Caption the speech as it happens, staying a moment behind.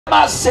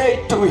Nicodemus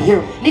said to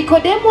him,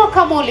 Nikodemo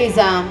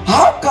akamuuliza,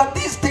 how can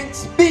these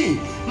things be?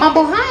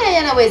 Mambo haya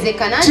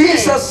yanawezekanaje?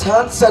 Jesus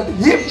answered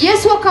him,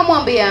 Yesu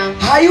akamwambia,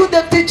 are you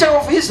the teacher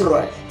of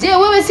Israel? Je,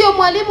 wewe sio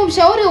mwalimu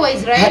mshauri wa And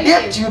Israeli?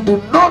 yet you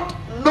do not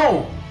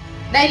know.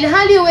 Na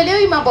ilhali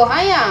uelewi mambo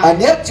haya?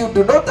 And yet you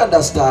do not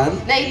understand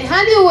Na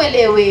ilhali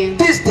uelewi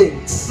these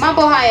things.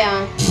 mambo haya?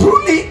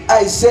 Truly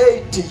I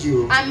say to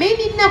you,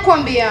 Amini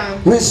ninakwambia,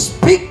 we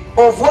speak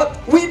of what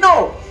we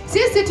know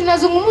sisi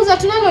tunazungumza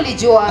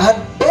tunalolijua and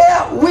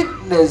bear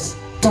witness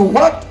to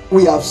what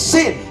we have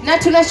seen, na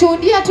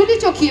tunashuhudia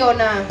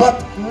tulichokiona. but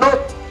not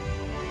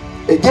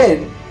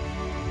again.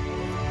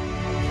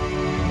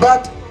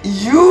 But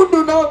you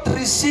do not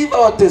receive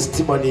our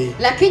testimony.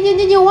 Lakini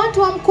nyinyi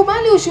watu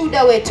hamkubali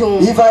ushuhuda wetu.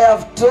 If I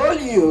have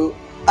told you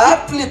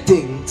earthly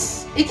things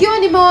Ikiwa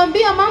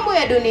nimewaambia mambo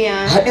ya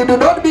dunia and you do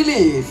not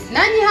believe,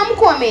 nanyi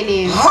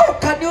hamkuamini, how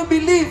can you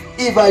believe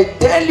if I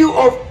tell you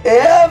of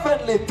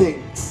heavenly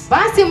things?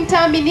 basi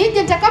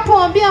mtaaminije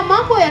nitakapowaambia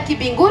mambo ya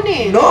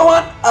kibinguni? No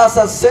one has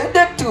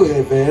ascended to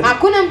heaven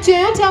Hakuna mtu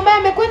yeyote ambaye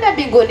amekwenda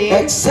mbinguni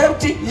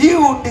except he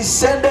who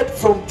descended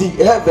from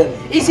the heaven,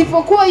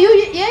 isipokuwa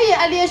yeye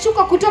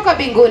aliyeshuka kutoka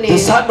the mbinguni,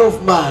 Son of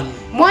Man.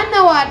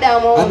 mwana wa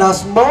Adamu. And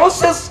as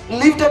Moses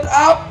lifted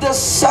up the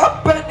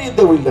serpent in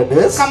the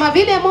wilderness, Kama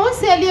vile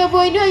Mose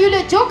alivyoinua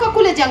yule joka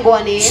kule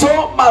jangwani, so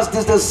must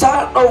the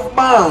Son of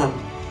Man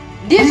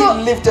be ndivyo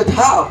lifted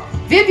up,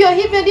 vivyo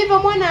hivyo ndivyo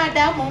mwana wa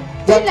Adamu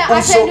that ila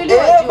atainuliwa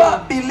whosoever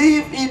juu,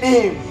 believe in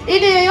him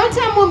ili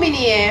yeyote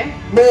amuaminie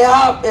may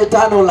have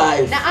eternal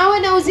life. na awe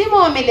na uzima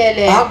wa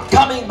milele. I'm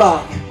coming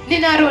back.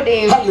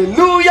 Ninarudi.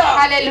 Hallelujah.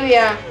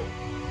 Haleluya.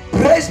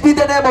 Praise be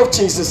the name of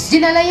Jesus.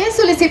 Jina la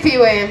Yesu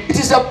lisifiwe. It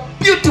is a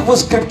beautiful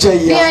scripture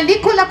Ni here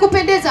andiko la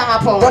kupendeza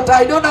hapo, that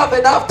I don't have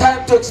enough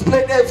time to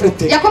explain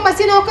everything, ya kwamba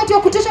sina wakati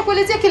wa kutosha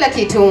kuelezea kila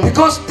kitu,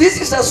 because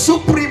this is a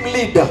supreme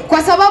leader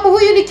kwa sababu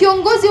huyu ni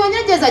kiongozi wa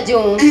nyanja za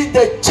juu in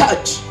the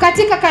church,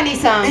 katika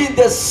kanisa, in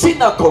the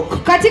synagogue.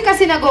 katika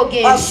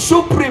sinagogi. A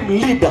supreme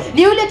leader,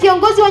 Ni yule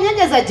kiongozi wa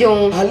nyanja za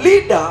juu, a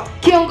leader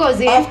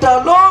kiongozi after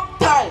a long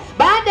time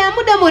baada ya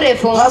muda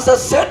mrefu has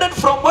ascended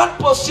from one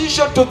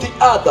position to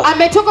the other,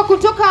 ametoka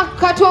kutoka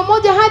hatua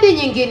moja hadi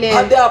nyingine,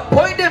 at the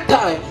appointed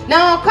time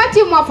na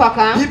wakati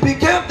mwafaka he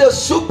became the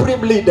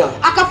supreme leader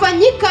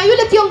akafanyika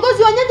yule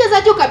kiongozi wa nyanja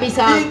za juu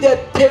kabisa in the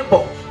temple,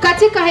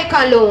 katika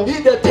hekalu,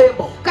 in the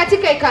temple.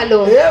 katika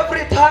hekalu.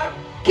 Every time,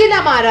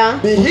 Kila mara,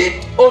 be it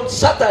on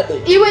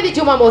Saturday, iwe ni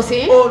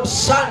Jumamosi, on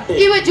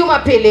Sunday, iwe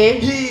Jumapili,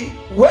 he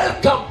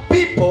welcomed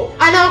people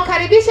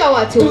anawakaribisha to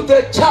watu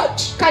the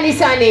church,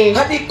 kanisani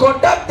and he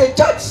conduct the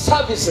church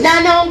services na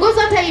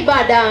anaongoza hata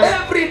ibada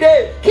every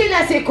day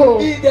kila siku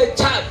in the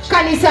church.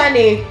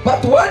 kanisani.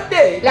 But one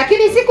day,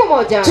 Lakini siku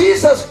moja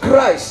Jesus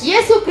Christ,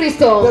 Yesu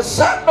Kristo, the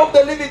Son of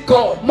the living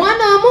God,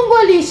 mwana wa Mungu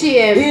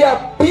aliishie, he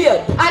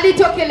appeared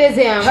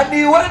alitokelezea and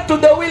he went to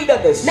the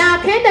wilderness. na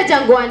akaenda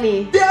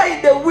jangwani. There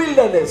in the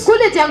wilderness,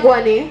 Kule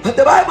jangwani, and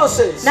the Bible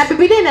says, na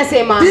Biblia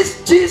inasema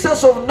this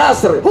Jesus of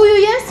Nazareth, huyu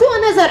Yesu wa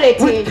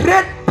Nazareti with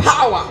great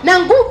power na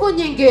nguvu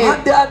nyingi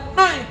and the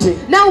anointing,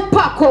 na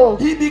upako,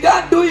 he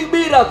began doing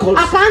miracles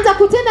akaanza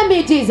kutenda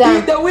miujiza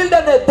in the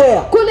wilderness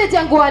there, kule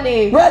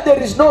jangwani, where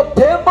there is no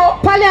temple,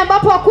 pale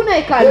ambapo hakuna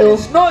there hekalu,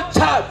 is no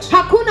church.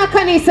 hakuna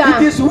kanisa,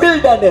 It is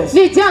wilderness.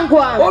 ni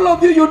jangwa. All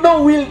of you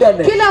know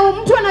wilderness. Kila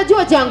mtu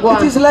anajua jangwa.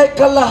 It is like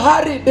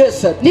Kalahari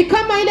Desert Ni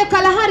kama ile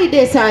Kalahari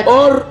Desert,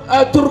 or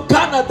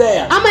Turkana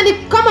there, ama ni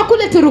kama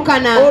kule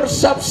Turukana, or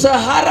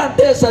Sub-Saharan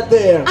Desert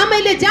there. ama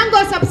ile jangwa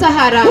ya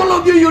Sub-Sahara. All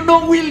of you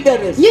know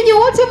wilderness. Nyinyi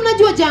wote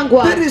mnajua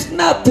jangwa. There is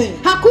nothing.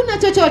 Hakuna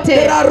chochote.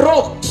 There are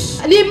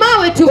rocks. Ni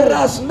mawe tu. There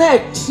are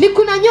snakes. Ni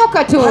kuna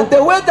nyoka tu. And the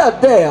weather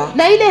there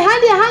Na ile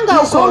hali ya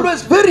anga is huko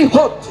always very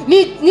hot.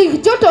 ni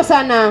joto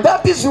sana.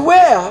 That is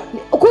where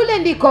Kule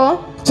ndiko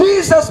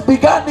Jesus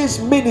began his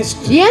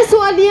ministry.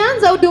 Yesu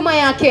alianza huduma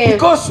yake,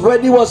 Because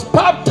when he was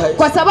baptized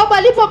kwa sababu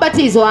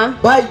alipobatizwa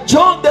by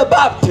John the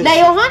Baptist, na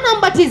Yohana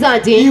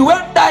Mbatizaji, he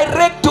went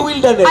direct to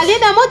wilderness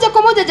alienda moja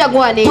kwa moja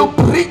jangwani to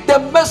preach the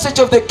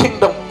message of the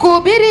kingdom.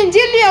 kuhubiri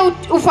injili ya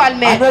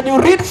ufalme. And when you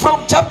read from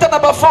chapter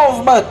number 4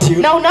 of Matthew,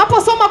 Na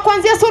unaposoma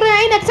kuanzia sura ya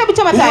 4 kitabu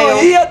cha you Mathayo,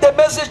 hear the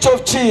message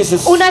of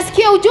Jesus.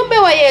 unasikia ujumbe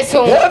wa Yesu.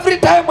 Every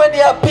time when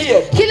he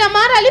appeared, Kila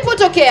mara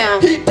alipotokea,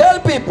 he tell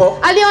people,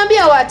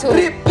 aliwaambia watu,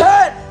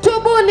 repent,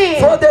 tubuni,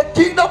 for the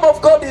kingdom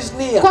of God is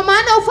near. kwa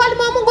maana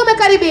ufalme wa Mungu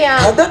umekaribia.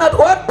 And then at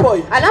one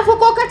point, Alafu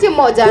kwa wakati the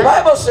mmoja,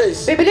 Bible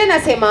says, Biblia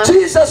inasema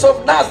Jesus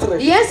of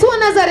Nazareth, Yesu wa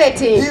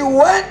Nazareti he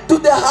went to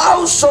the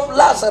house of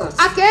Lazarus.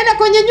 akaenda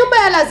kwenye nyumba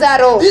ya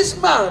Lazaro. This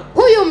man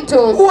Huyu mtu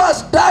who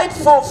has died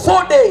for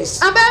 4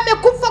 days, ambaye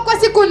amekufa kwa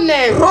siku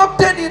 4,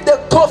 rotten in the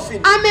coffin,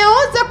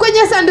 ameoza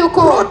kwenye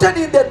sanduku, rotten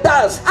in the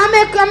dust,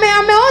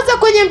 ameoza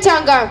kwenye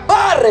mchanga,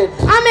 buried.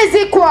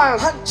 amezikwa.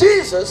 And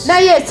Jesus, Na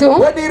Yesu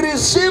when he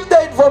received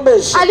the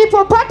information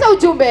alipopata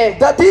ujumbe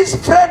that his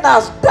friend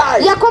has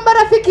died, ya kwamba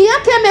rafiki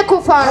yake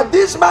amekufa and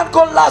this man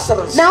called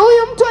Lazarus, na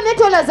huyu mtu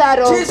anaitwa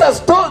Lazaro,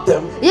 Jesus told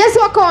them,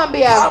 Yesu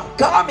akawaambia,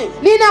 I'm coming.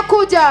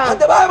 ninakuja. And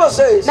the Bible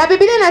says, Na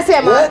Biblia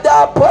inasema when the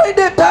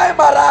appointed time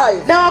arrived,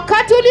 arrived, Na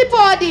wakati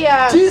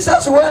ulipowadia,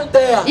 Jesus went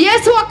there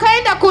Yesu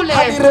akaenda kule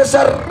and he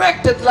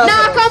resurrected na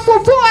Lazarus.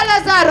 akamfufua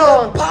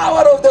Lazaro.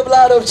 Power of the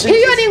blood of Jesus.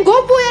 Hiyo ni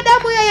nguvu ya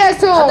damu ya And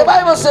the Yesu.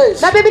 Bible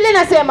says, Na Biblia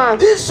inasema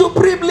this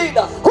supreme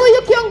leader,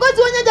 huyu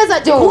kiongozi wa nyanja za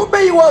juu, whom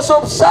he was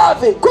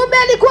observing, kumbe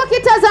alikuwa he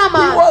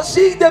akitazama, was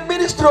seeing the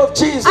ministry of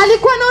Jesus.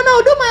 alikuwa anaona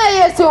huduma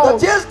ya That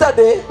Yesu.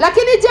 yesterday,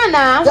 Lakini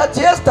jana,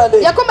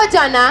 ya kwamba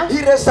jana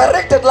he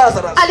resurrected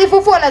Lazarus.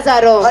 alifufua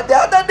Lazaro, And the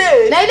other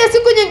day, na ile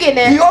siku he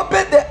nyingine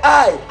opened the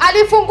eye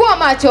alifungua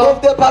macho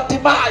of the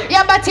Bartimaeus.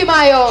 ya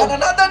Batimayo, And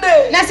another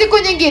day, na siku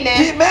he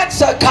nyingine met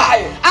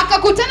Zacchaeus.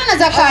 akakutana na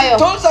And he Zakayo,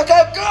 told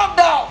Zacchaeus, come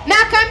down, na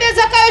akaambia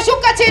Zakayo,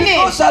 shuka chini,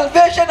 because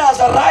salvation has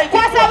arrived.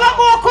 kwa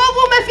sababu wokovu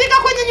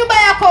umefika kwenye nyumba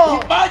yako.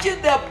 Imagine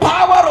the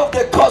power of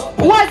the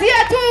gospel.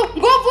 Wazia tu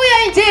nguvu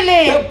ya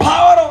Injili, The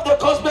power of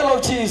the gospel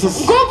of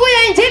Jesus. nguvu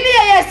ya Injili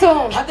ya Yesu.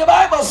 And the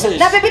Bible says,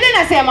 Na Biblia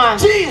inasema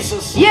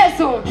Jesus,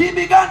 Yesu he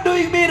began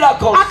doing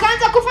miracles.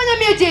 akaanza kufanya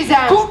miujiza.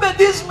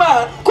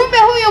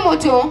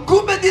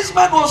 Kumbe this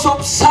man was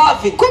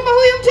observing. Kumbe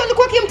huyu mtu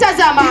alikuwa He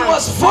akimtazama,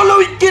 was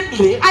following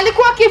keenly.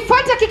 alikuwa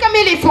akifuata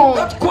kikamilifu.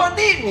 That kwa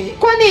nini?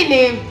 Kwa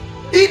nini?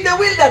 In the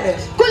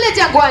wilderness, Kule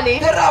jangwani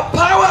there are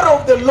power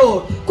of the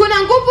Lord. kuna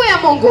nguvu ya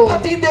Mungu,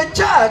 But in the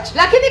church,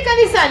 lakini it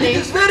kanisani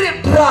is very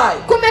dry.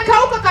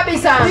 kumekauka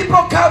kabisa.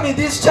 People come in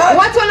this church.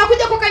 Watu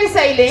wanakuja kwa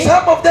kanisa hili,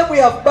 Some of them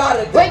we have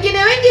buried them.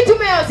 wengine wengi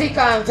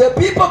tumeozika. The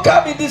people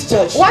come in this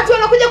church. Watu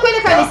wanakuja kwa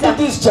ile Come to kanisa,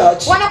 this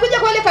church. wanakuja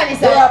kwa ile They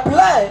kanisa, are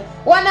blind.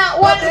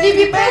 ni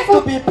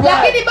vipofu,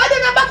 lakini bado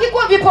nabaki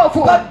kuwa vipofu.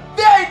 But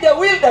there in the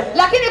wilderness,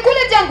 Lakini kule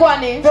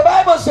jangwani the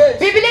Bible says,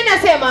 Biblia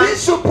inasema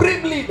this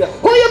supreme leader,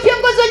 huyu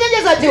kiongozi wa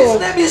nyanja za his juu,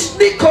 name is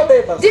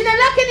Nicodemus. jina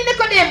lake ni He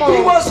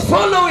Nikodemo, was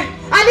following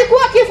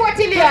alikuwa the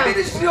akifuatilia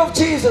ministry of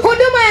Jesus.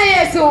 huduma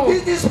ya Yesu.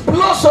 It is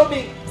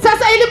blossoming,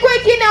 Sasa ilikuwa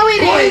going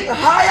ikinawiri,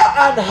 higher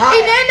and higher.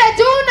 inaenda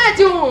juu na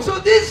juu. So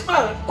this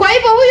man Kwa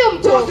hivyo huyu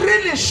was mtu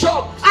really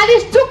shocked.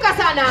 alishtuka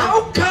sana.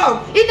 How come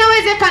that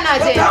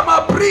Inawezekanaje I'm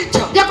a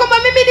preacher, ya kwamba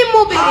mimi ni I'm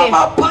mhubiri,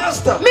 a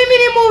pastor, mimi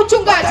ni but I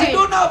mchungaji,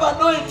 don't have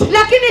anointing,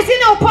 lakini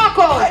sina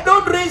upako, I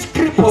don't raise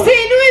cripples,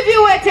 siinui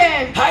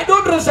viwete, I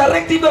don't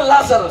resurrect even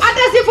Lazarus.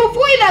 hata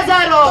sifufui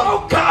Lazaro. How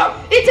come that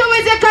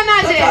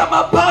Itawezekanaje? I'm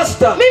a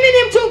pastor, Mimi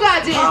ni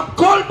mchungaji, I'm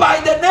called by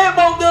the name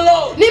of the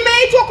Lord,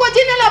 nimeitwa kwa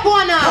jina la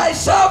Bwana, I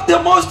serve the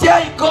most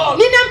high God,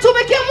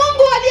 ninamtumikia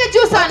Mungu aliye juu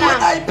when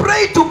sana, I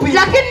pray to people,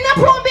 lakini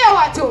napoombea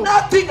watu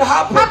nothing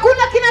happens.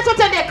 hakuna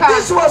kinachotendeka.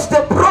 This was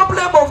the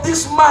problem of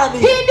this man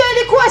here, Hii ndio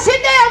ilikuwa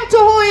shida ya mtu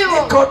huyu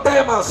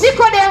Nicodemus.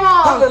 Nikodemo.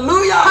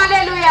 Hallelujah.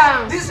 Haleluya!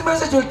 This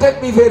message will take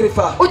me very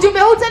far, Ujumbe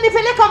huu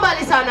utanipeleka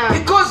mbali sana,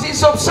 because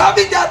he's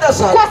observing the other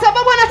side kwa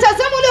sababu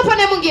anatazama ule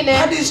upande mwingine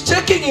and he's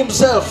checking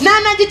himself na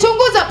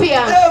anajichunguza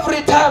pia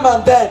every time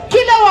and then.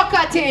 kila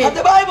wakati. And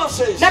the Bible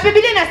says Na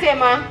Biblia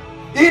inasema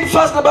in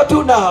verse number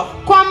 2 now,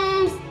 kwa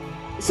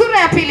sura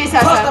ya pili,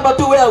 verse sasa number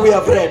 2 where we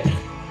have read,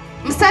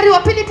 mstari wa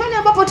pili pale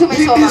ambapo he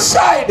tumesoma,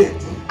 decided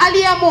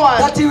aliamua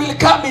that he will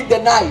come in the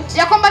night.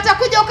 ya kwamba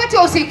atakuja wakati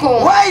wa usiku.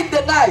 Why in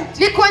the night?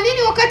 Ni kwa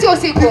nini wakati wa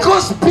usiku?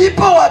 Because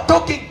people were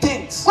talking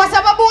things. Kwa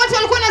sababu watu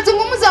walikuwa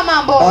wanazungumza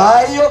mambo.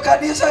 Hiyo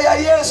kanisa ya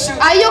Yesu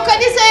Hiyo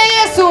kanisa ya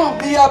Yesu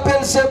ni ya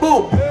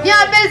Beelzebub, ni ya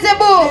ni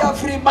Beelzebub, ya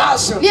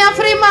Freemason. ni ya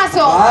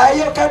Freemason.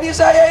 Hiyo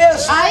kanisa ya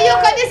Yesu, Hiyo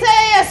kanisa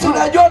ya Yesu,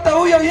 tunajua hata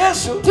huyo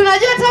Yesu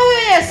tunajua hata huyo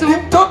Yesu ni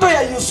mtoto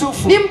ya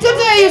Yusufu. ni mtoto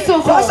wa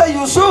Yusufu. Sasa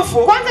Yusufu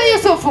Kwanza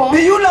Yusufu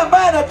ni yule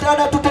ambaye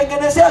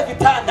anatutengenezea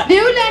vitanda, ni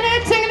yule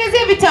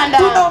anayetengenezea vitanda,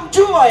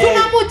 tunamjua yeye.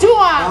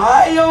 tunamjua.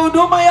 Hiyo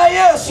huduma ya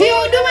Yesu Hii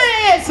huduma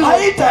ya Yesu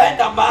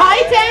haitaenda mbali.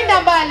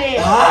 haitaenda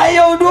mbali.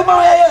 Hiyo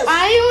huduma ya Yesu,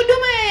 Hii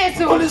huduma ya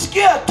Yesu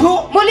ulisikia tu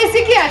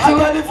mulisikia tu,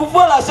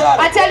 atalifufua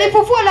Lazaro.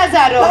 atalifufua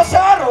Lazaro.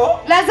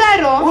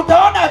 Lazaro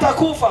utaona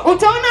atakufa.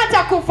 utaona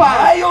atakufa.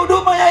 Hiyo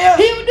huduma ya Yesu,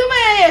 Hii huduma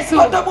ya Yesu,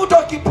 hata mtu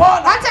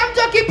akipona, hata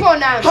mtu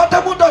akipona,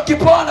 hata mtu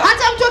akipona,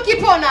 hata mtu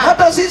akipona,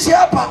 hata sisi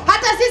hapa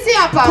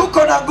hapa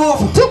tuko na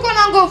nguvu. tuko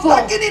na nguvu.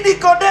 Lakini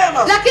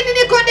Nicodemus, Lakini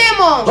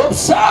Nikodemo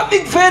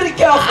observing very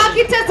carefully,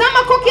 akitazama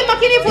kwa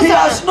kimakinifu he sana,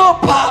 has no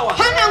power,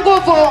 hana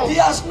nguvu, he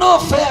has no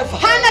favor,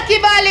 hana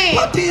kibali,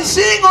 but he's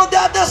seeing on the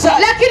other side.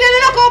 lakini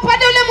anaona kwa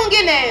upande ule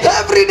mwingine.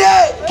 Every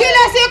day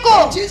Kila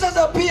siku Jesus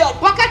appeared,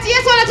 wakati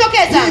Yesu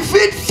anatokeza, he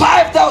feed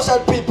 5,000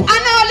 people.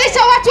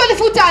 anawalisha watu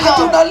 5,000.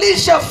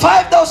 Tunalisha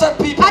 5,000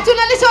 people.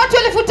 Hatunalisha watu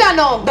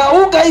 5,000, Na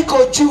unga iko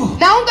juu,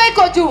 na unga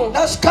iko juu,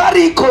 na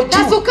sukari iko na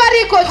juu,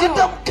 sukari iko juu,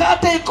 hata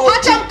mkate iko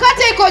hata juu,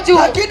 mkate iko juu,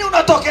 lakini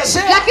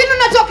unatokezea lakini na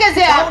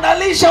unatokezea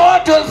unalisha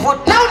watu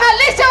 5,000. na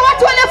unalisha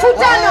watu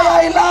 5,000.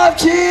 I love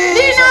Jesus.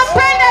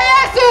 Ninampenda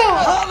Yesu.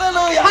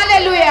 Hallelujah.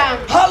 Haleluya,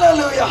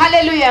 Hallelujah.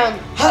 haleluya.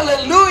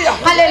 Hallelujah.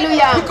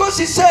 Hallelujah. Because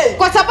he said,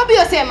 Kwa sababu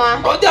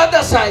yosema, on the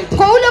other side,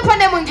 kwa ule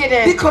upande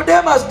mwingine,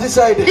 Nicodemus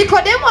decided,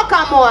 Nikodemo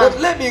akaamua, but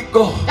let me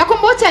go. ya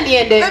kwamba wacha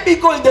niende. Let me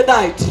go in the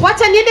night.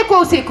 Wacha niende kwa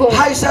usiku.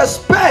 I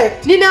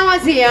suspect,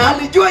 Ninawazia,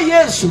 alijua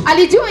Yesu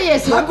alijua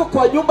Yesu hako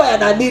kwa nyumba ya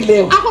nani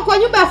leo. ako kwa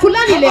nyumba ya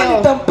fulani Kama leo.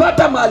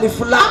 nitampata mahali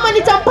fulani. Ama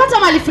nitampata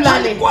mahali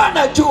fulani. Alikuwa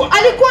anajua.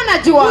 Alikuwa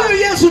anajua. Huyu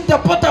Yesu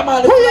nitapata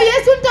mahali Huyu fulani.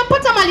 Yesu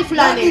nitampata mahali Na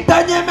fulani.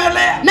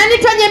 nitanyemelea. Na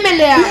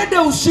nitanyemelea. Niende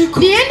usiku.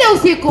 Niende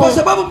usiku. Kwa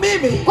sababu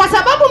mimi, Kwa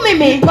sababu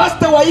mimi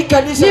pastor wa hii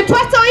kanisa. ni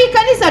pastor wa hii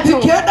kanisa tu.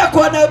 Nikienda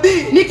kwa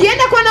nabii,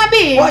 Nikienda kwa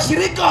nabii,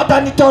 washirika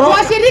watanitoroka.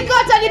 washirika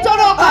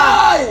watanitoroka.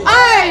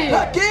 Ai.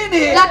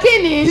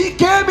 Lakini he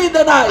came in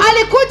the night.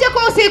 alikuja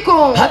kwa usiku.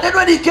 And then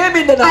when he came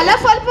in the night,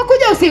 Alafu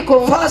alipokuja usiku,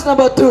 verse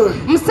number 2.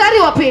 mstari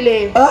wa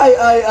pili.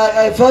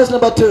 Verse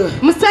number 2.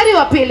 Mstari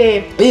wa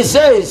pili. He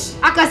says,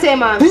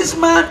 Akasema, this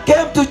man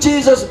came to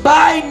Jesus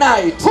by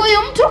night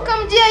huyu mtu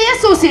akamjia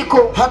Yesu usiku.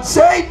 and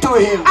said to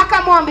him,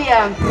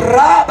 Akamwambia,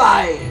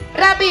 Rabbi,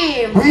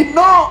 Rabi, we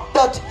know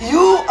that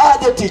you are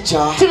the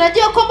teacher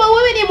tunajua kwamba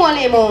wewe ni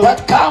mwalimu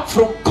that come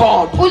from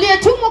God.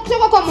 uliyetumwa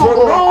kutoka kwa For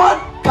Mungu. no one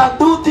can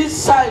do these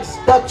signs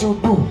that you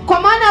do Kwa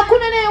maana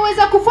hakuna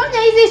anayeweza kufanya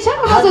hizi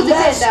ishara unless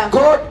unazozitenda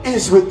God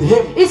is with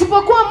him.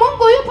 isipokuwa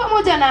Mungu yu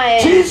pamoja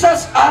naye.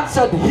 Jesus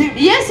answered him,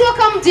 Yesu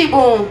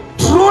akamjibu,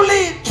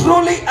 truly,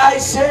 truly I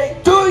say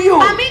to you,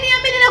 amini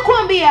amini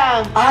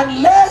nakuambia,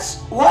 unless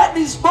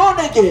one is born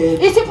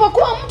again,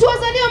 isipokuwa mtu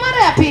azaliwa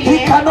mara ya he pili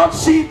cannot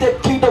see the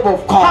kingdom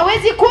of God.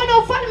 hawezi kuona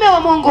ufalme wa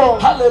Mungu.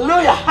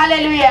 Hallelujah.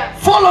 Haleluya.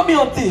 Follow me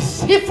on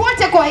this,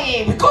 Nifuate kwa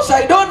hii, because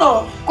I don't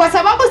know. kwa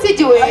sababu I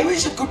sijui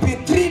wish it could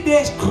be 3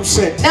 days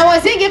crusade. na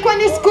wazingi kwa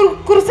ni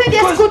crusade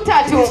ya siku Because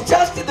tatu. it's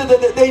just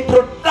the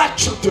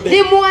introduction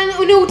today.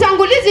 Ni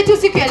utangulizi tu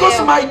siku ya Because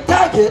leo. my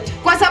target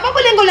Kwa sababu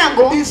lengo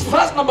langu is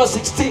verse number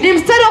 16. ni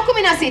mstari wa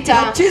 16.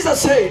 And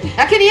Jesus said,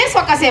 Lakini Yesu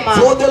akasema,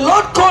 for the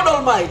Lord God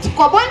Almighty,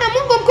 kwa Bwana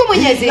Mungu mkuu he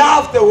mwenyezi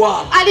loved the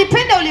world,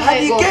 alipenda and he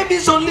ulimwengu gave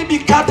his only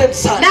begotten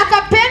Son, na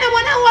akapeana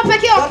mwanao wa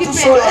pekee wa that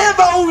kipendo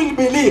whosoever who will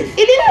believe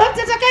ili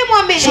yeyote should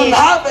atakayemwamini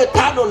have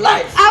eternal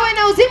life. awe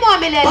na uzima wa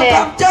But milele.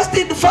 I'm just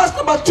in verse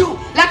number 2.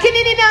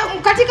 Lakini nina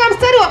katika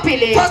mstari wa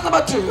pili, Verse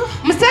number 2.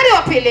 mstari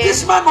wa pili,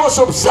 This man was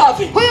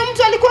observing, huyu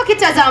mtu alikuwa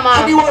akitazama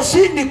and he was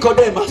seeing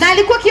Nicodemus, na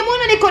alikuwa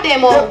akimwona the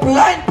Nikodemo,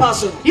 blind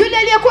person, yule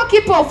aliyekuwa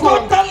kipofu,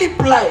 totally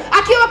blind.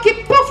 akiwa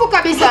kipofu And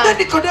then kabisa.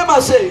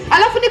 Nicodemus said,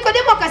 Alafu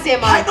Nikodemo I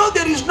akasema, know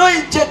there is no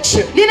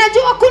injection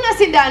ninajua hakuna for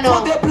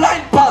sindano the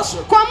blind person.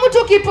 kwa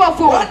mtu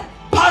kipofu.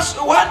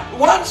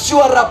 Once you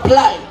are a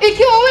blind,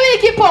 Ikiwa wewe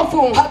ni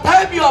kipofu, at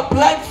time you are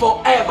blind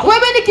forever.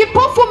 wewe ni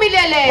kipofu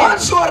milele.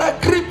 Once you are a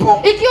cripple,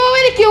 Ikiwa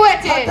wewe ni at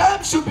kiwete,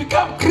 times you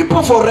become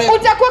cripple forever.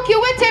 utakuwa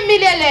kiwete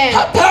milele.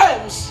 At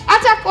times,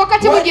 Hata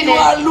wakati when you mwingine,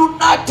 are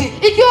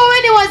lunatic, ikiwa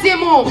wewe ni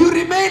wazimu, you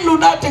remain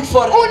lunatic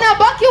forever.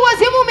 unabaki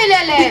wazimu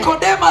milele.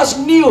 Nicodemus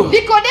knew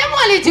Nikodemo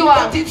alijua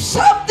that if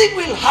something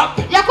will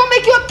happen, ya kwamba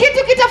ikiwa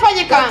kitu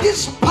kitafanyika, that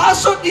this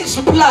person is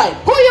blind,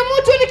 huyu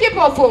mtu ni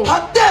kipofu,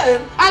 and then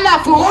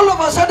alafu all of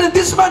a sudden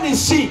this man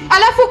is seeing,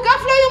 alafu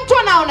ghafla huyu mtu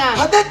anaona,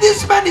 and then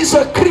this man is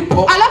a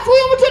cripple, alafu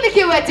huyu mtu ni and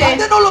kiwete,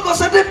 then all of a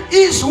sudden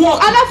he is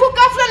walking. alafu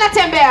ghafla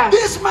anatembea.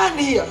 This man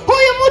here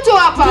Huyu mtu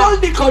hapa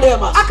told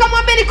Nicodemus,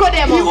 akamwambia he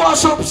Nikodemo,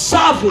 was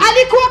observing,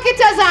 alikuwa and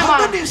akitazama,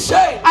 then he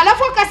said,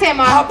 alafu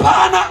akasema,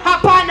 hapana,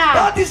 hapana,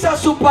 that is a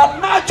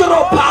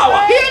supernatural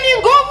power. hiyo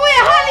ni nguvu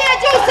ya hali ya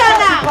juu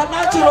sana.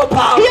 Supernatural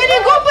power. Hiyo ni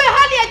nguvu ya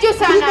hali ya juu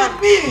sana. Even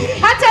me,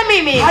 Hata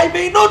mimi I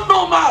may not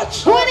know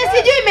much, huwa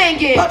sijui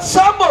mengi, but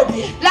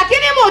somebody,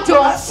 lakini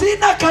mtu a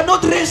sinner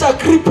cannot raise a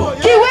cripple.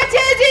 kiwete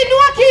hawezi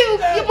inua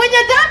mwenye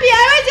dhambi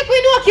hawezi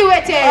kuinua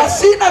kiwete. A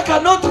sinner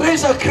cannot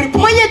raise a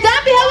cripple. Mwenye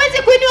dhambi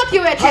hawezi kuinua A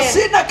kiwete.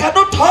 sinner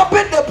cannot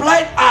open the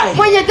blind eye.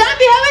 Mwenye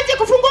dhambi hawezi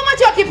kufungua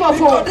macho ya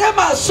kipofu.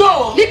 Nicodemus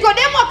saw,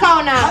 Nikodemo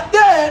akaona, and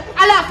then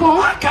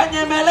alafu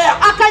akanyemelea,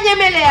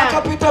 akanyemelea,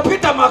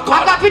 akapita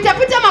makona.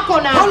 akapita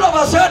makona. All of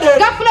a sudden,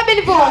 Ghafla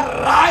bilivyo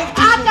arrived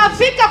to Jesus.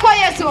 akafika kwa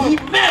Yesu, He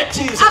met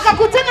Jesus.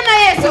 akakutana na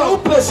Yesu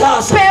Peupe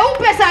sasa,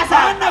 peupe sasa,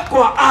 ana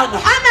kwa ana.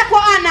 ana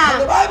kwa The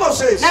ana. Bible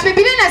says, Na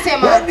Biblia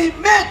inasema when he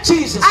met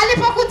Jesus,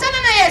 alipokutana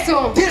na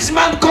Yesu, this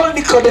man called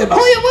Nicodemus,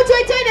 huyu mtu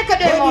aitwaye when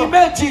he Nikodemo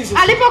met Jesus,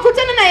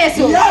 alipokutana na he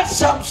Yesu had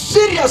some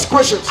serious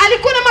questions.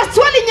 alikuwa na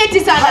maswali nyeti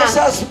I sana.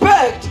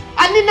 suspect,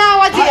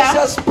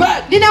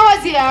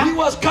 Ninawazia he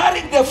was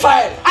carrying the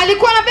file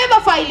alikuwa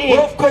anabeba faili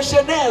of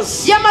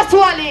questionnaires. ya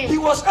maswali, He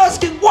was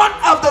asking one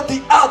after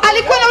the other,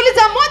 alikuwa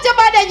anauliza moja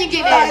baada ya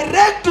nyingine,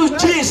 direct to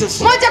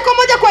Jesus. moja kwa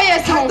moja kwa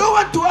Yesu. I don't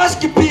want to ask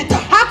Peter.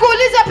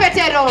 Hakuuliza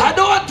Petero, I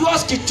don't want to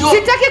ask John.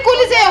 sitaki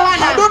kuuliza I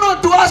Yohana, don't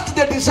want to ask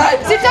the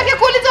disciples. sitaki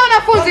kuuliza But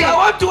wanafunzi, I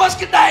want to ask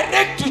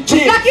direct to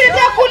Jesus. lakini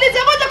nataka kuuliza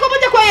moja kwa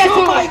moja kwa So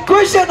Yesu. my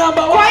question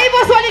number Kwa one, hivyo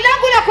swali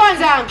langu la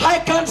kwanza, I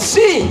can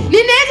see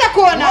ninaweza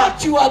kuona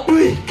what you are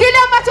doing. kile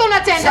ambacho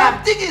unatenda.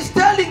 Something is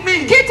telling me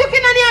Kitu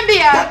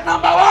kinaniambia that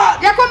number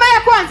one, ya kwamba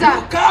ya kwanza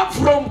you come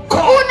from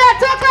God.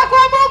 unatoka kwa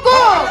Mungu.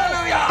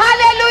 Hallelujah.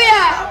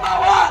 Haleluya. Number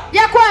one,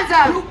 Ya kwanza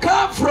you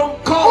come from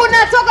God.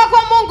 unatoka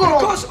kwa Mungu,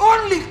 Because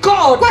only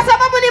God kwa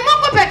sababu ni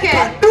Mungu pekee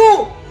can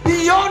do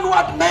beyond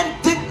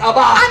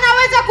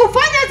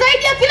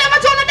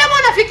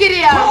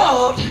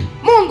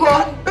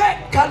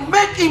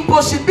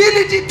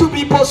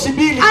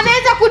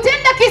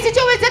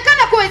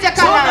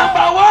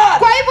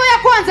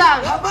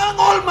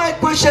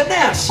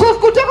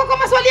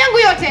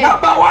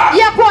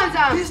ya kwanza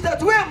is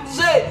that wewe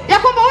mzee, ya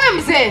kwamba wewe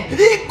mzee,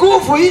 hii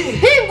nguvu hii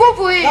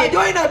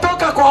najua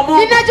inatoka kwa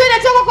Mungu.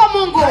 inatoka kwa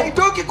Mungu.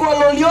 Haitoki kwa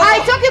loliondo.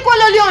 Haitoki kwa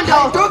loliondo.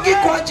 Haitoki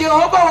kwa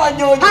Jehova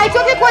Wanyonyi.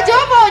 Haitoki kwa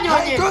Jehova Wanyonyi.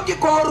 Haitoki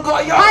kwa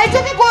Urgoyo.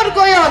 Haitoki kwa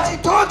Urgoyo.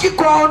 Haitoki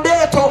kwa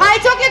Ondeto.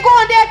 Haitoki kwa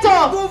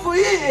Ondeto. Nguvu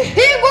hii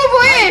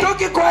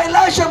haitoki kwa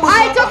Elisha Mshamba.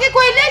 Haitoki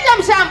kwa Elisha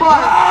Mshamba.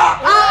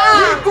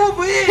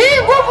 Nguvu hii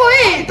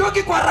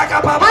haitoki kwa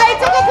Rakababa.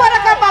 Haitoki kwa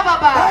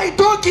Rakababa.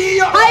 Haitoki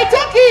hiyo.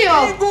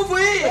 Nguvu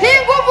hii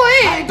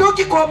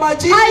haitoki kwa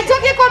majini.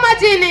 Haitoki kwa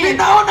majini.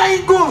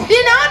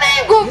 Ninaona hii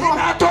nguvu.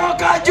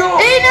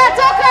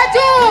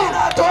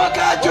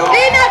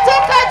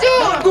 Inatoka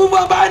juu. Nguvu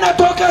ambayo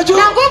inatoka juu.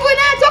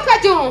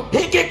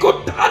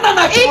 Ikikutana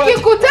na kiwete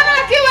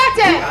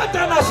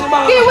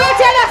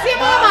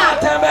anasimama.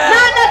 Na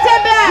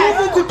anatembea.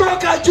 Nguvu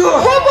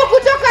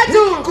kutoka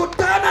juu.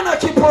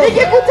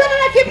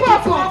 Ikikutana na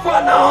kipofu. Kipofu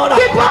anaona.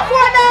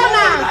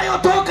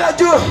 Inayotoka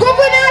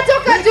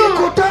juu.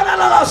 Ikikutana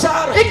na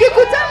Lazaro.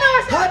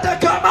 Hata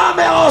kama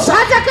ameoza.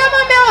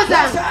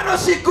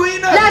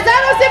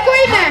 Lazaro siku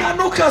ine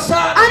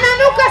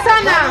ananuka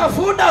sana.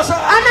 Anavunda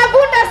sana.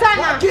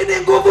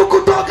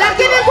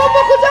 Lakini nguvu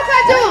kutoka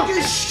juu.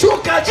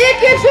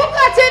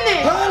 Ikishuka chini.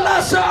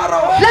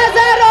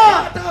 Lazaro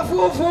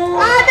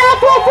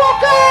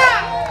anafufuka.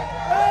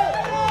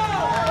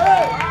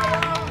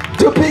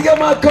 Tupige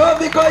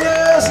makofi kwa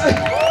Yesu.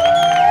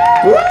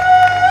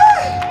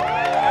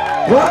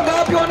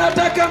 Wangapi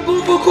wanataka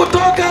nguvu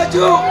kutoka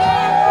juu?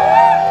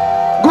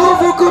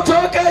 Nguvu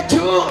kutoka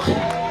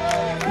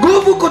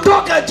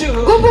juu.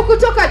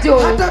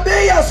 Hata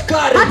bei ya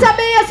sukari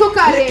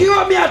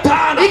ikiwa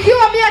 500.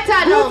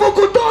 Nguvu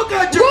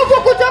kutoka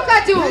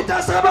juu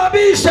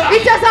itasababisha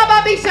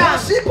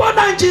pasipo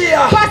na njia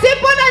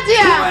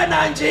kuwe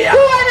na njia.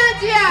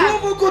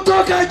 Nguvu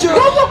kutoka juu.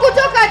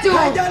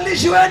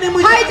 Haijalishi wewe ni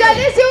mwenye.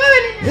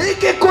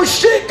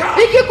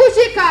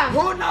 Ikikushika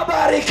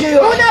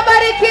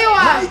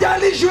unabarikiwa.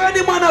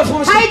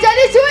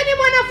 Haijalishi wewe ni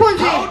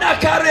mwanafunzi.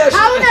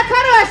 Hauna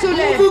karo ya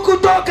shule.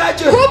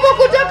 Nguvu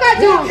kutoka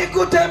juu.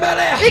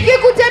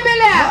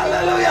 Ikikutembelea.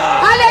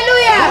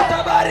 Haleluya.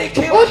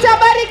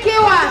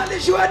 Utabarikiwa.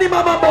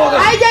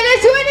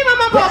 Haijalishi wewe ni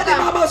mama mboga.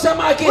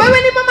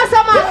 Wewe ni mama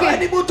samaki.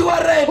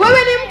 Wewe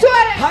ni mtu wa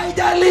rent.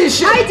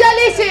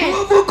 Haijalishi.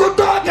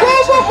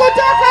 Nguvu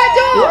kutoka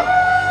juu.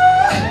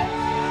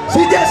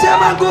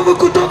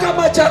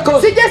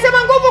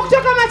 Sijasema nguvu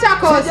kutoka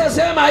Machakos.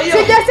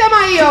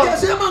 Sijasema hiyo.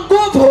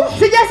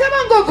 Sijasema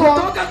nguvu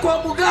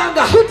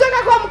kutoka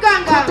kwa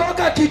mganga.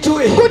 Kutoka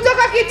Kitui.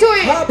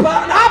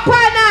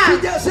 Hapana.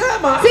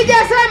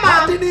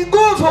 Sijasema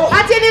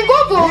ati ni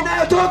nguvu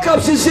inayotoka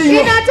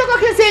Msisinyo.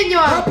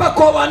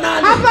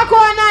 Hapa kwa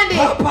wanani.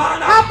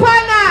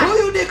 Hapana.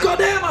 Huyu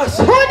Nikodemos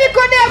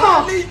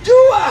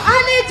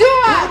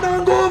alijua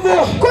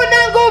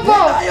kuna nguvu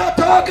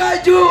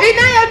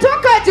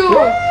inayotoka juu.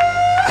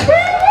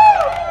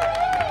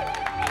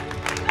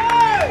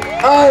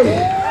 Ai,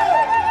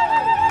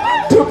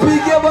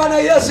 tupige Bwana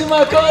Yesu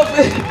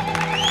makofi.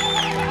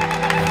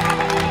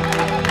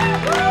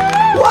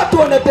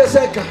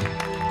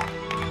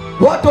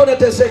 Watu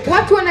wanateseka.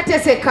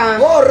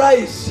 Oh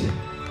rais.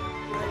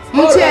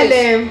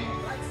 Mchele.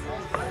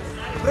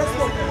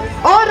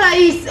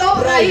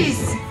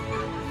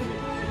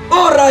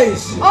 Oh rais.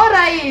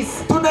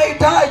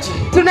 Tunahitaji.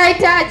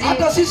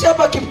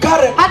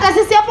 Hata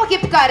sisi hapa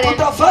Kipkaren.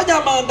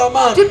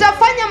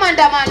 Tutafanya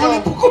maandamano.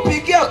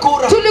 Tulikupigia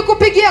kura.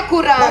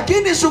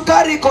 Lakini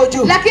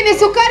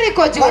sukari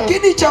iko juu.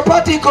 Lakini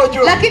chapati iko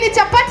juu.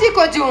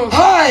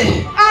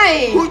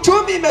 Hai.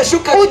 Uchumi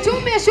imeshuka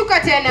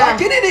tena.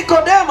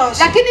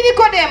 Lakini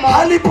Nikodemos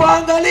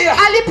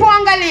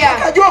alipoangalia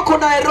akajua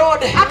kuna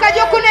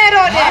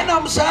Herode. Hana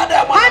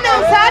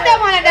msaada ya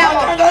mwanadamu.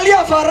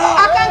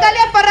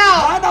 Akaangalia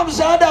Farao.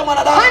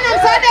 Hana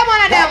msaada ya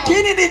mwanadamu.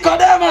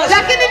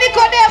 Lakini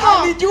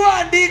Nikodemos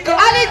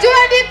alijua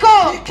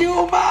andiko.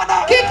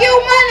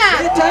 Kikiumana.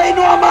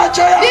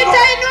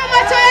 Nitainua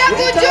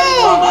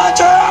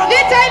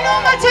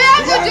macho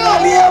yangu juu.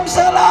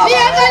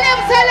 Niangalie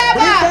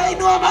msalaba.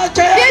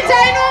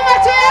 Nitainua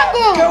macho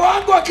yangu.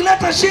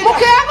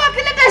 Mke wangu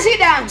akileta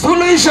shida.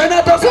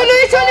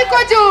 Suluhisho liko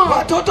juu.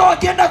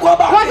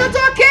 Watoto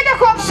wakienda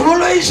kwa baba.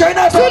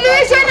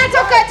 Suluhisho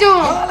inatoka juu.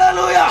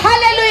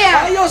 Haleluya.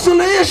 Hiyo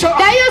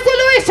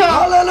suluhisho.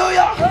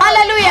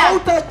 Haleluya.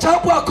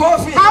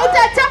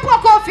 Hautachapwa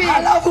kofi.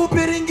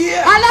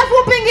 Alafu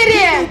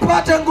upiringie.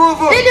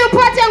 Ili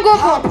upate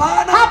nguvu.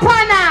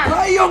 Hapana.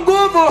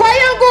 Kwa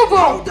hiyo nguvu.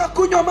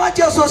 Hautakunywa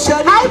maji ya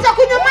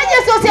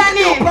sosiani.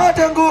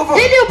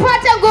 Ili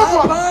upate nguvu.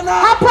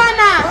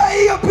 Hapana.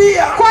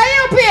 Kwa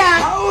hiyo pia.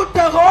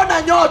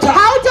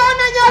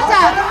 Hautaona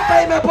nyota.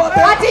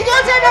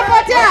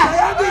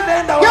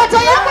 Nyota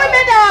yangu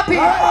imeenda wapi?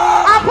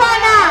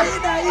 Hapana.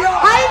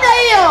 Haina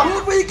hiyo.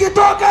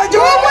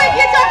 Nguvu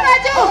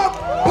ikitoka juu.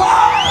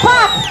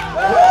 Pap.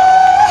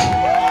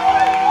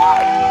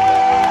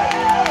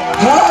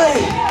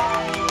 Hai.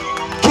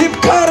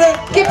 Kipkaren.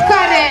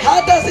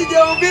 Hata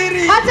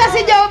sijahubiri.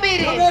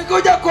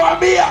 Nimekuja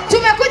kuambia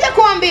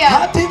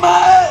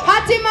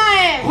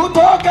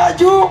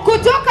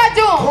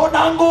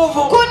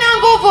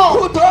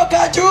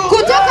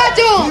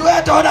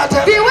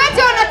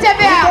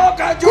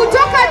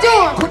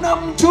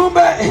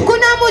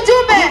kuna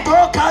mjumbe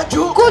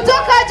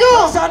kutoka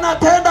juu. Sasa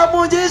anatenda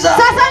muujiza.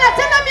 Sasa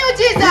anatenda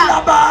miujiza.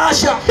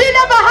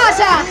 Bila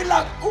bahasha.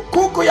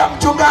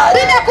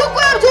 Bila kuku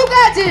ya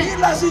mchungaji.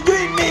 Bila sijui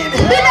nini.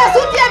 Bila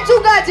suti ya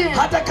mchungaji.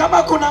 Hata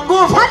kama kuna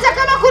nguvu.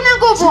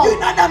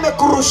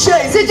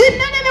 Sijui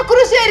nani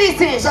amekurushia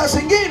hizi.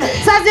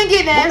 Saa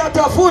zingine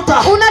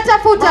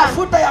unatafuta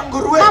mafuta ya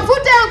nguruwe.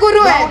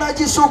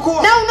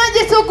 Na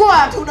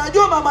unajisugua.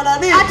 Unajua mama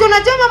nani?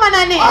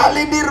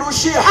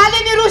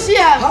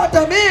 Alinirushia.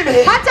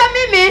 Hata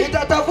mimi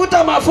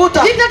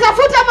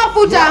nitatafuta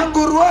mafuta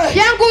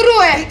ya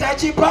nguruwe.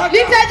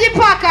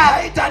 Nitajipaka.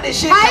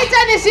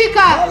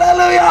 Haitanishika.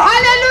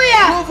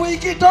 Haleluya.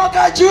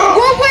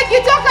 Nguvu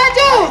ikitoka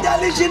juu.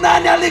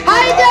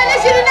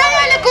 Haijalishi nani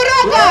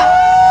alikuroga.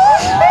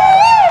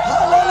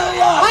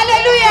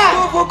 Haleluya.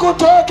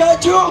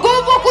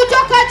 Nguvu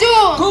kutoka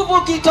juu.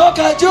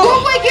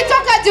 Nguvu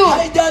ikitoka juu.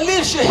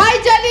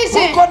 Haijalishi.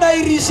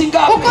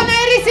 Uko na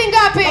irisi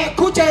ngapi?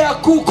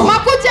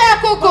 Makucha ya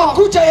kuku.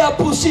 Makucha ya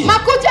pusi.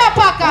 Makucha ya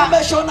paka.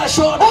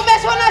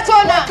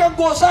 Umeshona.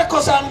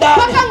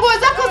 Paka nguo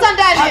zako za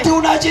ndani.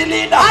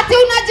 Hati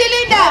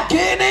unajilinda.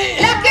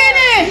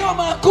 Lakini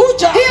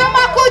hiyo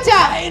makucha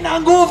haina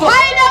nguvu.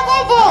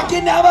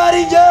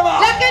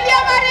 Lakini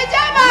habari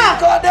njema.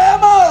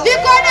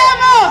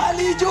 Nikodemo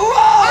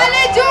alijua.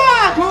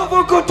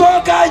 Nguvu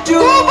kutoka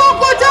juu.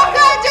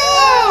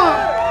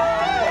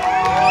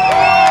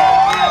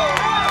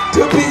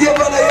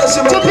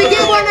 Tupige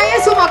Bwana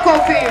Yesu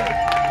makofi.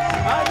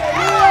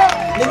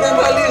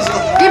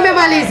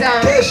 Nimemaliza.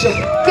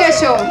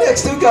 Kesho.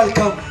 Next week I'll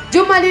come.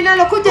 Juma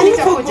linalokuja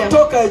nitakuja.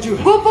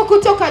 Nguvu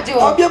kutoka juu.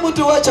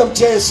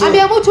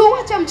 Ambia mtu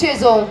uache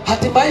mchezo.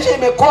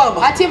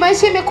 Hati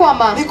maisha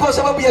imekwama.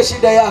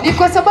 Ni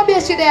kwa sababu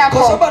ya shida yako.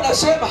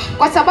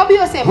 Kwa sababu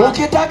yosema.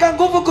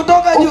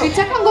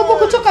 Ukitaka nguvu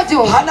kutoka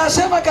juu.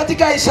 Anasema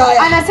katika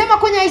Isaya.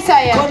 Kwenye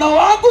Isaya.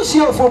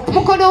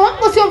 Mkono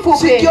wangu sio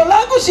mfupi.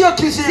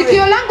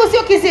 Sikio langu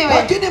sio kiziwi.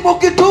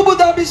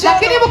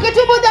 Lakini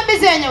mkitubu dhambi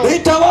zenu.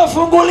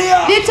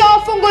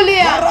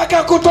 Nitawafungulia.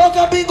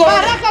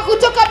 Baraka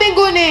kutoka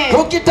mbinguni.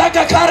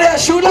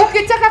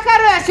 Ukitaka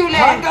karo ya shule.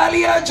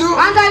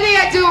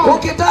 Angalia juu.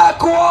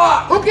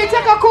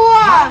 Ukitaka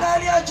kuoa.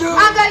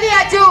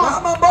 Angalia juu.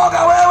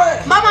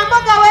 Mama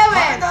mboga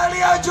wewe.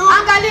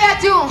 Angalia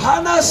juu.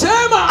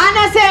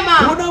 Anasema.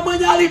 Kuna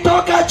mwenye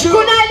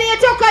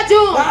alitoka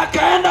juu. Na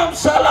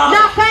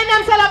akaenda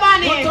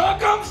msalabani.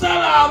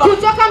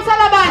 Kutoka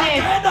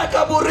msalabani.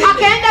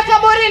 Akaenda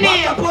kaburini.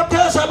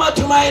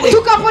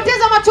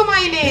 Tukapoteza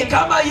matumaini.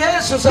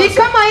 Ni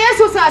kama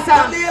Yesu sasa.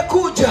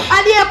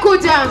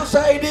 Aliyekuja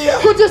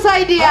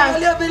kutusaidia.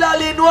 Angalia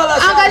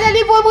vile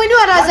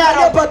alivyomuinua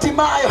Lazaro.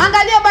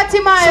 Angalia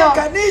Batimayo.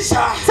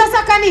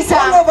 Sasa kanisa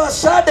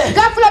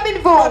ghafla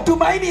bin vu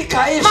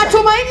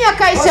matumaini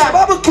yakaisha.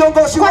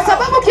 Kwa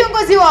sababu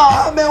kiongozi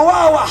wao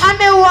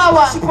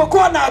ameuawa.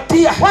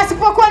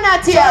 Wasipokuwa na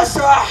hatia.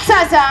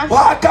 Sasa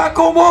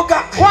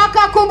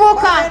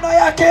wakakumbuka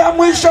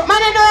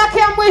maneno yake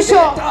ya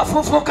mwisho.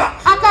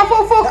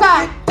 Atafufuka.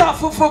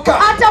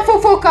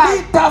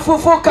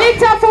 Nitafufuka.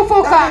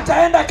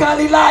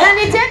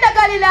 Nitaenda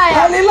Galilaya.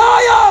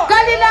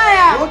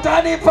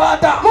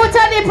 Utanipata.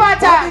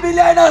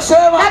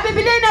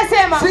 Biblia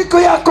inasema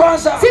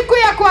siku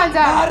ya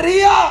kwanza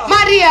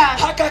Maria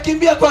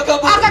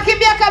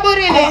akakimbia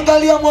kaburini.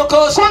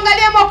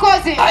 Kuangalia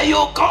Mwokozi.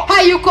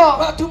 Hayuko.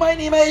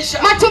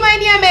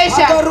 Matumaini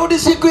yameisha.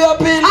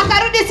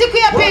 Akarudi siku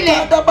ya pili.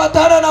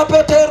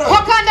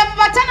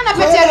 Wakaandamana na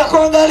Petero.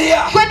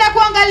 Kwenda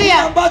kuangalia.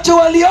 Ambacho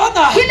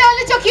kile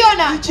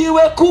walichokiona.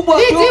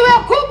 Jiwe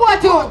kubwa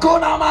tu.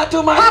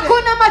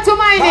 Hakuna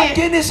matumaini.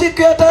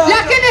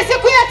 Lakini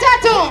siku ya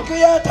tatu.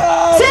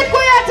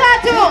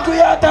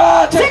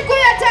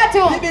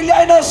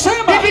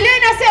 Biblia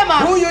inasema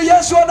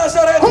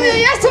huyu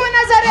Yesu wa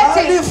Nazareti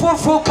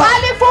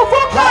alifufuka.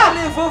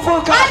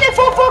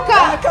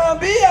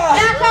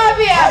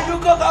 Akaambia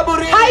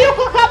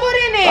hayuko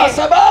kaburini.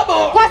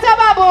 Kwa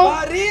sababu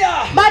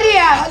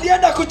Maria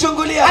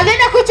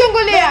alienda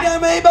kuchungulia.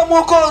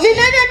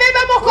 Nani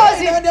ameiba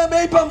Mwokozi?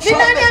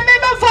 Nani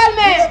ameiba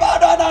mfalme?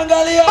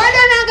 Bado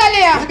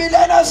anaangalia.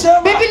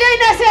 Biblia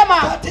inasema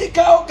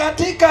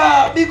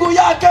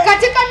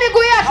katika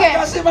miguu yake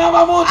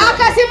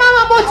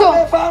akasimama mtu.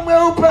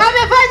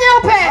 Amevaa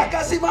nyeupe.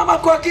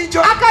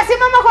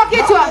 Akasimama kwa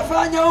kichwa.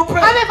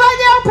 Amevaa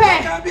nyeupe.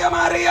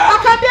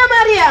 Akaambia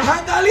Maria.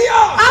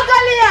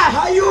 Angalia.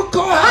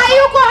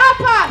 Hayuko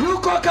hapa.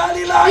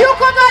 Yuko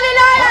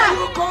Galilaya.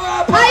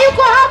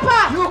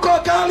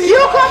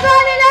 Yuko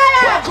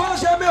Galilaya.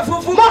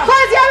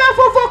 Mwokozi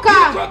amefufuka.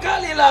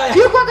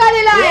 Yuko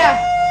Galilaya.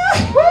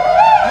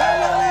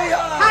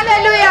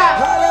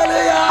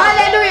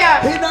 Haleluya.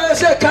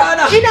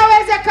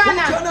 Inawezekana.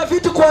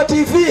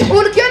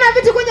 Ukiona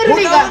vitu kwenye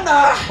runinga.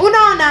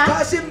 Unaona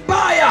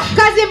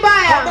kazi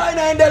mbaya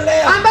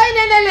ambayo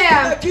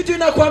inaendelea.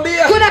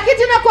 Kuna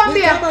kitu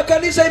inakwambia.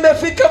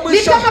 Ni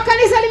kama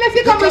kanisa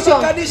limefika mwisho.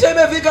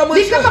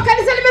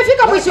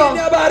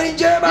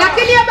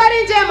 Lakini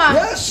habari njema.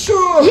 Yesu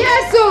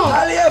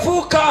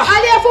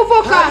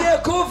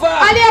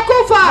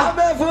aliyekufa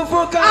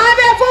amefufuka,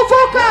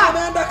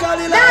 ameenda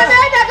Galilaya.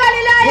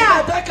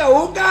 Unataka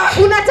unga?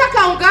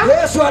 Unataka unga?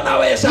 Yesu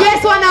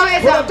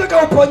anaweza.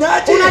 Unataka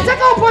uponyaji?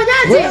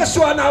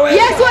 Yesu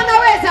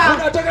anaweza.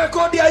 Unataka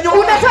kodi ya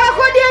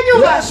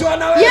nyumba? Yesu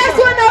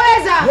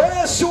anaweza.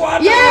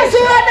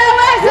 Yesu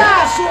anaweza.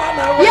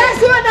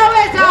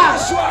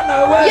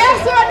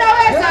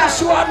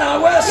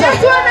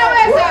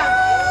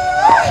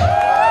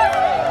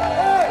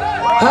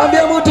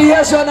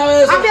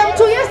 Ambia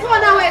mtu Yesu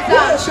anaweza.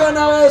 Yesu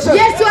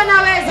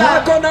anaweza.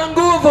 Ako na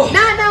nguvu.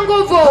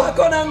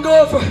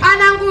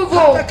 Ana nguvu.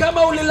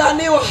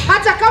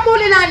 Hata kama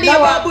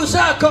ulilaniwa.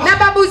 Na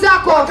babu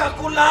zako.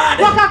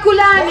 Wakakulani.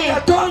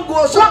 Wakatoa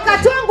nguo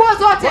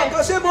zote.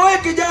 Wakasema wewe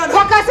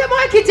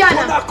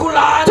kijana.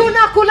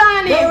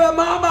 Tunakulani. Wewe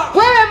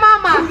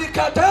mama.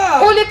 Ulikataa.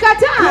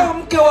 Kuwa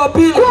mke wa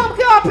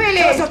pili.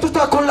 Sasa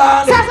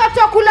tutakulani.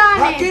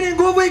 Lakini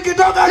nguvu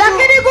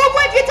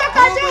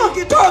ikitoka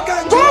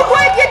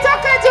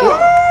juu.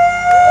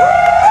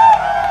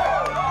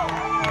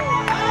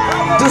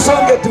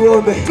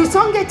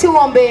 Tusonge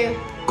tuombe.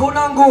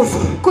 Kuna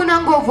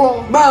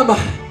nguvu. Mama.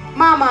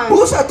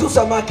 Uza tu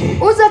samaki.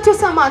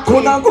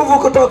 Kuna nguvu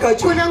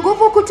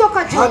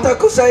kutoka juu.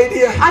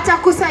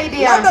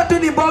 Atakusaidia. Labda tu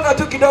ni mboga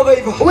tu kidogo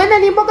hivyo.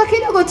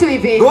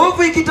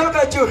 Nguvu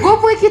ikitoka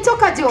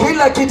juu.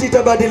 Kila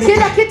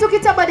kitu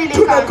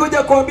kitabadilika.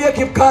 Tumekuja kuambia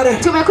Kipkaren.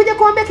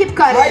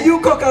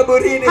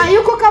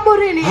 Hayuko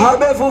kaburini.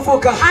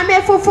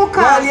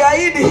 Amefufuka. Na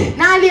aliahidi.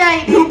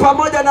 Yu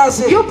pamoja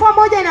nasi.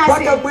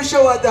 Mpaka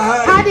mwisho wa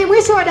dahari.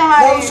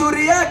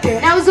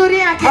 Na uzuri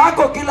yake.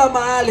 Hako kila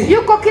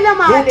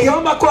mahali.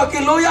 Ukiomba kwa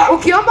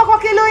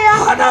Kiluya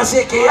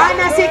anasikia.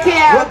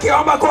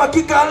 Ukiomba kwa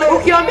Kikale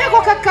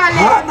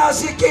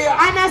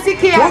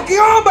anasikia.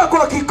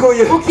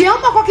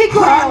 Ukiomba kwa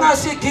Kikuyu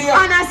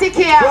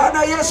anasikia.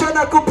 Bwana Yesu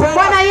anakupenda.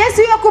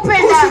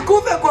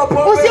 Usikufe kwa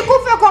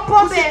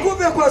pombe.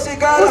 Usikufe kwa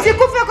sigara.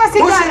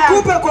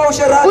 Usikufe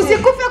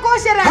kwa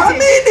usherati.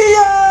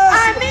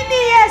 Amini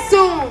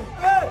Yesu.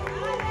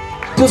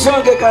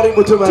 Tusonge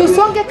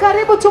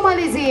karibu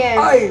tumalizie.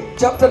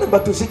 Chapter number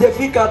 2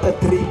 sijafika hata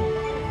 3.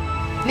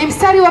 Ni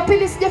mstari wa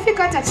pili,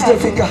 sijafika hata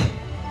 3.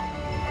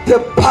 The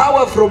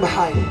power from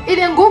high.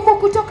 Ile nguvu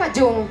kutoka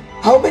juu.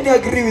 How many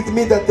agree with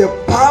me that the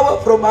power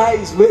from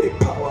high is very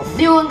powerful?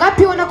 Ni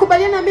wangapi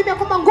wanakubaliana na mimi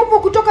kwamba nguvu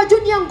kutoka juu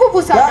ni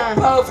nguvu sana? That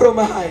power from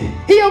high.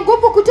 Hiyo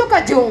nguvu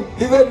kutoka juu.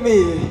 Even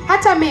me.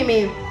 Hata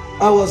mimi.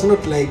 I was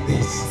not like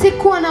this.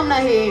 Sikuwa namna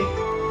hii.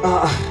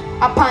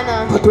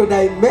 Hapana. But when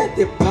I met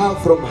the power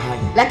from high,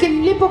 lakini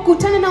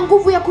nilipokutana na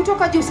nguvu ya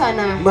kutoka juu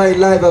sana, my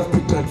life have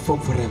been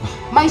transformed forever.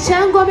 Maisha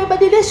yangu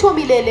yamebadilishwa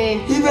milele.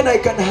 Even I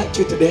can hurt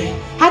you today.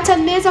 Hata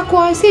ninaweza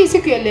kuwasihi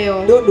siku ya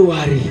leo. Don't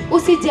worry.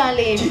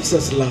 Usijali.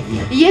 Jesus love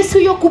you. Yesu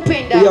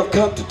yokupenda. We have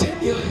come to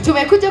tell you.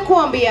 Tumekuja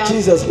kuambia.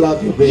 Jesus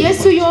love you very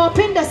Yesu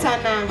yowapenda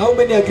sana. How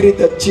many agree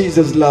that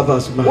Jesus love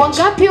us much?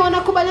 Wangapi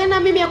wanakubaliana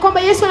mimi ya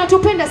kwamba Yesu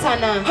anatupenda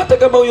sana? Hata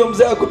kama huyo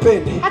mzee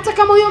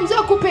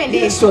akupendi.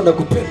 Yesu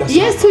anakupenda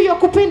sana. Yesu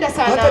yokupenda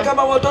sana. Hata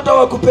kama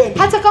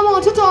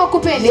watoto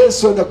hawakupendi.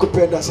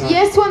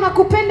 Yesu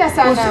anakupenda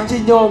sana.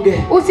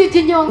 Usijinyonge.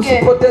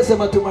 Usipoteze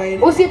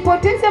matumaini.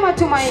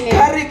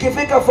 Sukari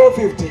ikifika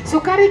 450.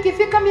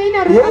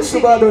 Yesu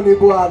bado ni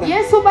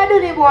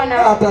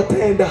Bwana.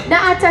 Atatenda.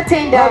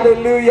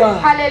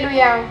 Hallelujah.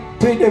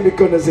 Tuinue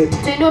mikono zetu.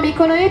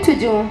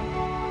 Juu.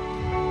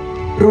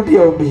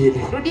 Rudia ombi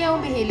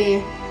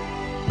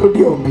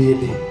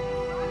hili.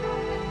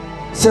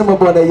 Sema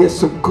Bwana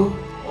Yesu mkuu.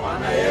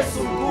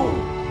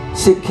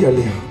 Siku ya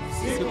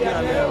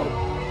leo.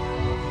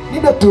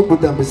 Ninatubu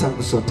dhambi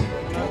zangu zote.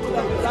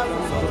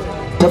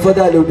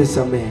 Tafadhali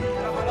unisamehe.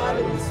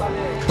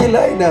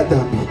 Kila aina ya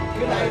dhambi.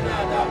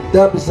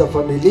 Dhambi za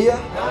familia,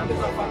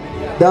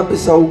 dhambi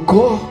za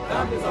ukoo,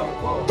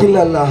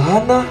 kila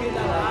lahana,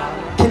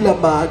 kila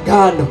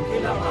maagano,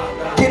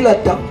 kila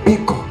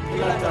tambiko.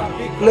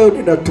 Leo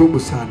ninatubu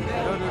sana.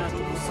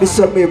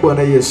 Nisamehe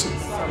Bwana Yesu.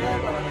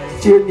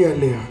 Jioni ya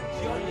leo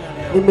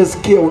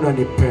nimesikia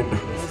unanipenda.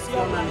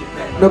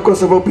 Na kwa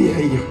sababu ya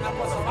hiyo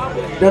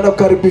na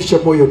nakaribisha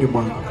moyoni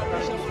mwangu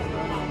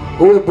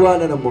uwe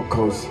Bwana na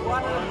Mwokozi.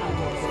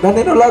 Na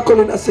neno lako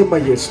linasema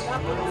Yesu,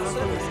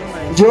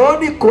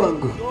 njooni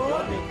kwangu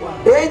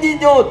enyi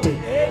nyote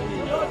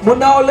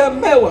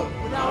mnaolemewa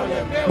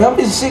na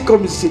mizigo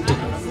mizito,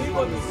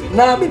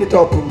 nami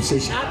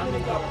nitawapumzisha.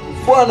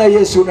 Bwana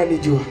Yesu,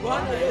 unanijua.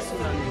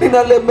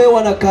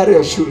 Ninalemewa na karo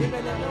ya shule.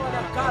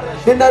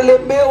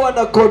 Ninalemewa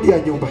na kodi ya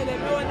nyumba.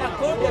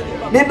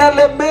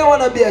 Ninalemewa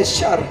na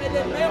biashara.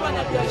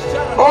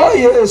 Oh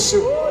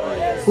Yesu,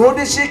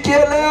 unisikie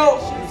leo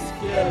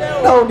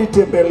na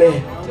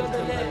unitembelee,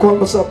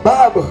 kwa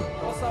sababu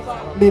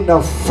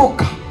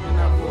ninafuka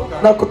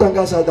na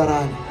kutangaza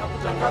hadharani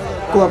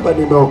kwamba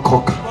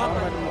nimeokoka.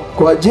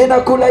 Kwa jina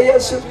kuu la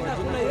Yesu.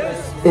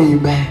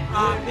 Amen.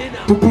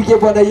 Tupige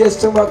Bwana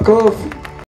Yesu makofi.